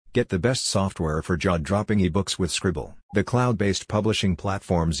Get the best software for jaw-dropping ebooks with Scribble. The cloud-based publishing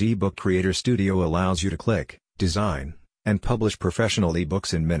platform's eBook Creator Studio allows you to click, design, and publish professional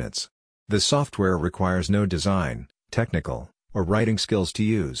ebooks in minutes. The software requires no design, technical, or writing skills to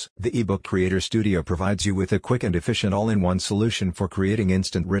use. The eBook Creator Studio provides you with a quick and efficient all-in-one solution for creating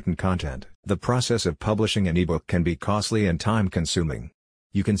instant written content. The process of publishing an ebook can be costly and time-consuming.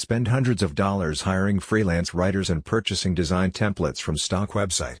 You can spend hundreds of dollars hiring freelance writers and purchasing design templates from stock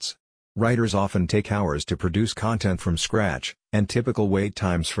websites. Writers often take hours to produce content from scratch, and typical wait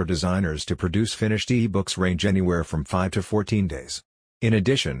times for designers to produce finished ebooks range anywhere from 5 to 14 days. In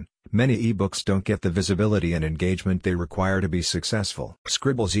addition, many ebooks don't get the visibility and engagement they require to be successful.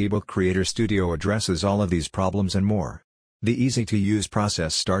 Scribble's eBook Creator Studio addresses all of these problems and more. The easy-to-use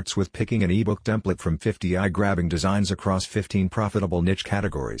process starts with picking an ebook template from 50 eye-grabbing designs across 15 profitable niche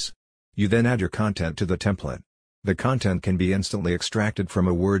categories. You then add your content to the template. The content can be instantly extracted from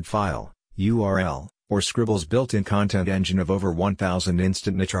a Word file, URL, or Scribble's built-in content engine of over 1,000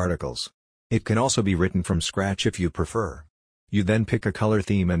 instant niche articles. It can also be written from scratch if you prefer. You then pick a color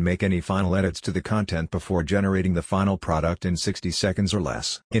theme and make any final edits to the content before generating the final product in 60 seconds or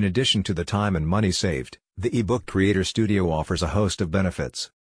less. In addition to the time and money saved, the eBook Creator Studio offers a host of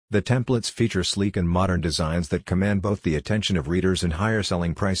benefits. The templates feature sleek and modern designs that command both the attention of readers and higher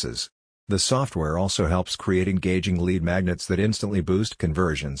selling prices. The software also helps create engaging lead magnets that instantly boost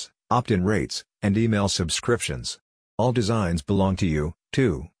conversions, opt-in rates, and email subscriptions. All designs belong to you,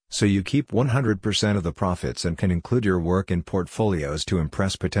 too, so you keep 100% of the profits and can include your work in portfolios to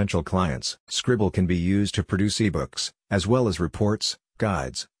impress potential clients. Scribble can be used to produce ebooks, as well as reports,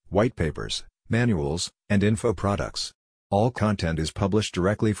 guides, white papers, manuals, and info products. All content is published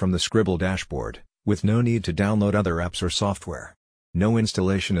directly from the Scribble dashboard, with no need to download other apps or software. No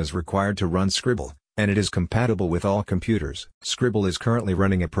installation is required to run Scribble, and it is compatible with all computers. Scribble is currently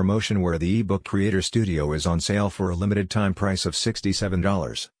running a promotion where the eBook Creator Studio is on sale for a limited time price of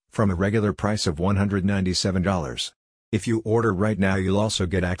 $67, from a regular price of $197. If you order right now, you'll also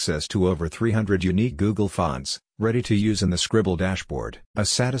get access to over 300 unique Google fonts, ready to use in the Scribble dashboard. A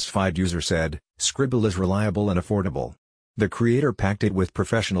satisfied user said, "Scribble is reliable and affordable. The creator packed it with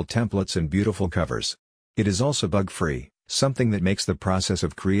professional templates and beautiful covers. It is also bug-free, something that makes the process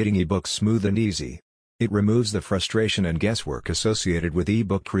of creating ebooks smooth and easy. It removes the frustration and guesswork associated with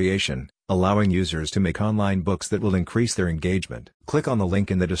ebook creation, allowing users to make online books that will increase their engagement." Click on the link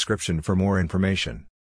in the description for more information.